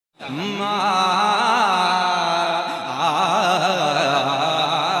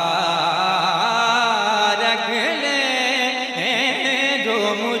रख ले जो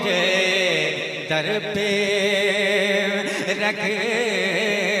मुझे दर पे रख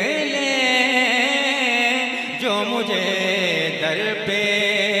ले जो मुझे दर पे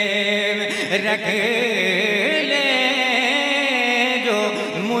रख ले जो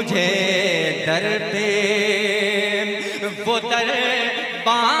मुझे दर पे वो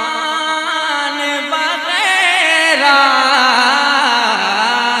दरबान वगैरह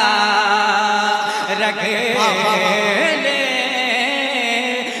रख ले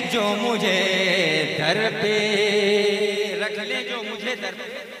जो मुझे दर पे रख ले जो मुझे दर पे।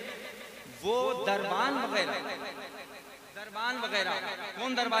 वो दरबान वगैरह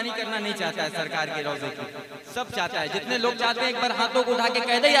कौन दरबानी करना नहीं चाहता है सरकार के रोजे की? सब चाहता है। जितने लोग चाहते हैं एक बार हाथों को उठा के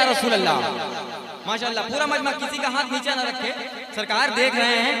कह दे या रसूल अल्लाह। माशाअल्लाह पूरा मजमा किसी का हाथ नीचे ना रखे, सरकार देख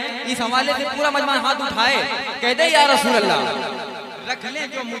रहे हैं, इस हवाले से पूरा मजमा हाथ उठाए, कह दे या रसूल अल्लाह। रख ले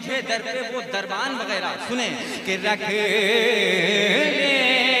जो मुझे दर पे वो दरबान वगैरह सुने कि रख ले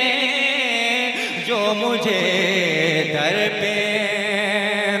जो मुझे दर पे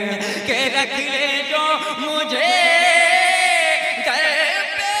के रख ले जो मुझे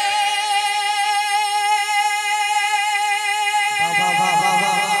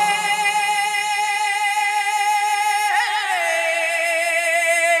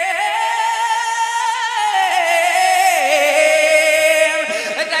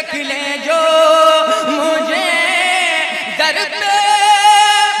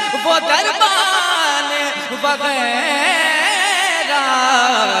दरबान वगैरह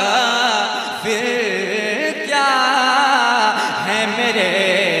फिर क्या है मेरे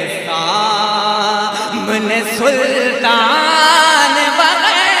सामने सुल्तान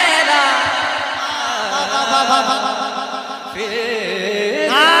वगैरह फिर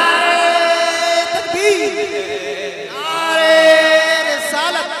तकबीर नारे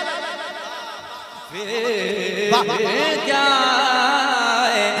रिसालत फिर क्या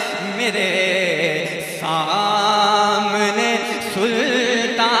मेरे सामने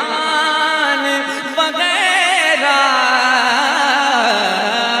सुल्तान वगैरह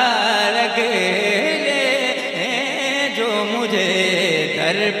रख ले जो मुझे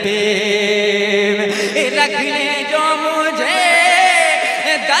दर पे रख ले जो मुझे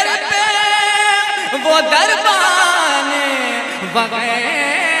दर पे वो दरबान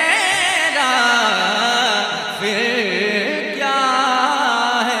वगैरह फिर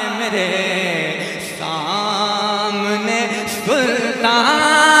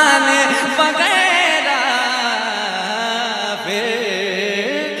सुल्तान वगैरह फिर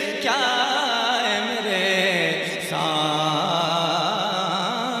क्या है मेरे सामने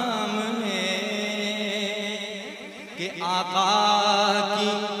कि आका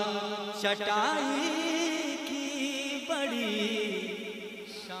की चटाई की बड़ी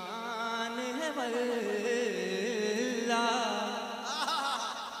शान है वल्ला।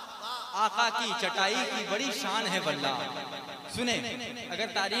 आका की चटाई की बड़ी शान है वल्ला। सुने, अगर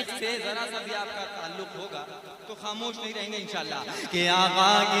तारीख से जरा सा भी आपका ताल्लुक होगा तो खामोश नहीं रहेंगे इंशाल्लाह। कि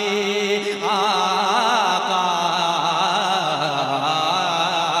आका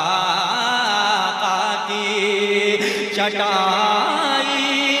की चटाई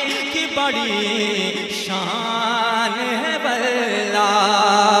की बड़ी शान है वल्ला।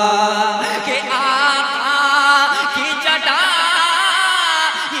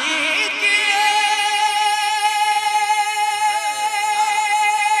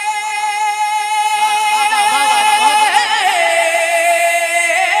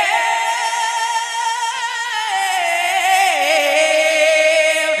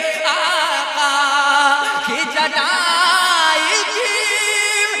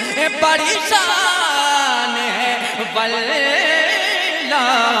 बड़ी शान है वल्ला।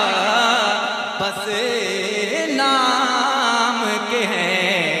 बस नाम के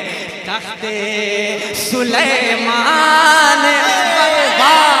हैं तख्ते सुलेमान।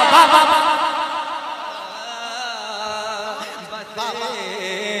 बस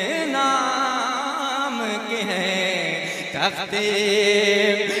नाम के हैं तख्ते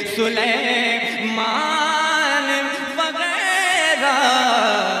सुलेमान वगैरह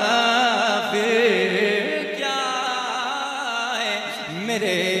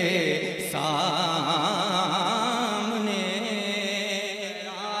मेरे सामने।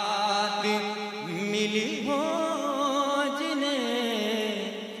 रात मिली हो जिन्हें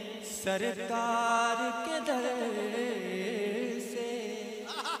सरकार के दर से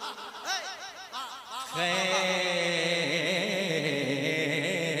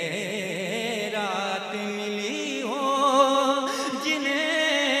खैरात मिली हो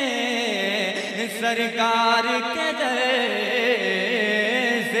जिन्हें सरकार के दर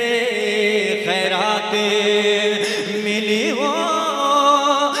से खैरात मिली हो,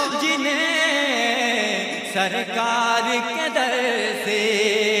 जिन्हें सरकार के दर से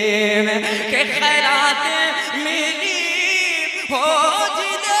के खैरात मिली हो,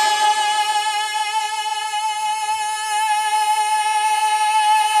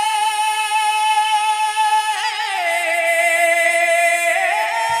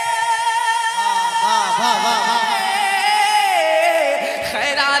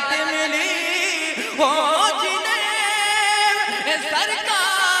 खैरात मिली हो, जिन्हें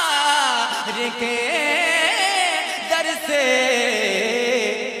सरकार के दर से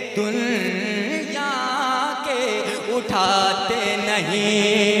दुनिया के उठाते नहीं,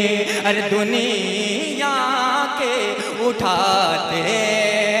 अरे दुनिया के उठाते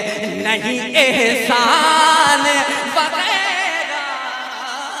नहीं एहसान वगैरह,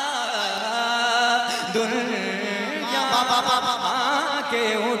 दुनिया के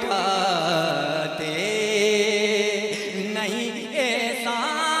उठाते नहीं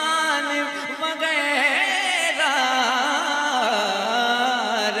एहसान वगैरह,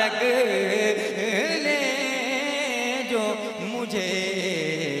 रख ले जो मुझे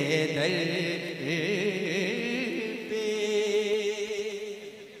दर पे,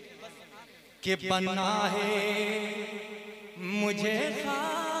 कि बना है मुझे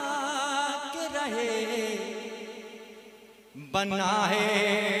खाक रहे, बना है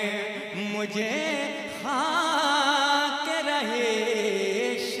मुझे खाक रहे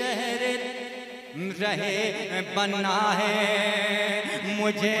शहर रहे, बना है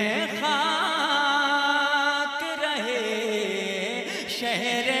मुझे खाक रहे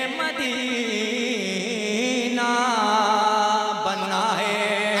शहर मदीना, बना है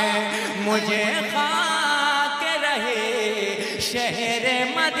मुझे खाक रहे शहर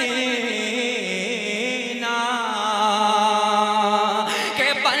मदीना, के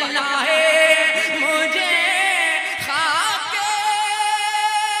बनना है मुझे खाक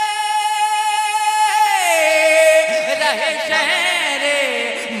रहे शहर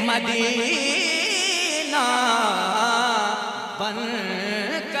मदीना, बन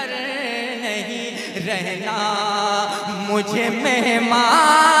कर नहीं रहना मुझे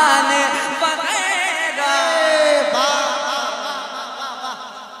मेहमान वगैरह,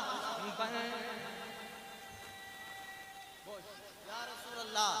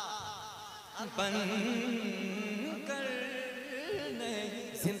 बन कर नहीं,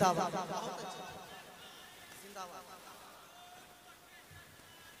 जिंदाबाद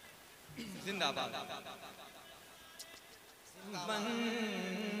जिंदाबाद, बन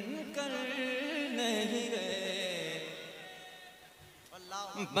कर नहीं गए,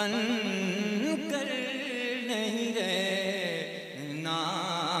 बन कर नहीं गए ना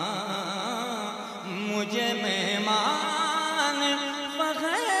मुझे मेहमान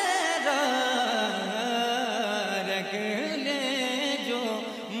वगैरह, रख ले जो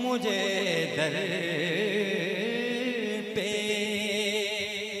मुझे दर पे।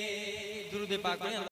 दुरूद पाक पढ़ें।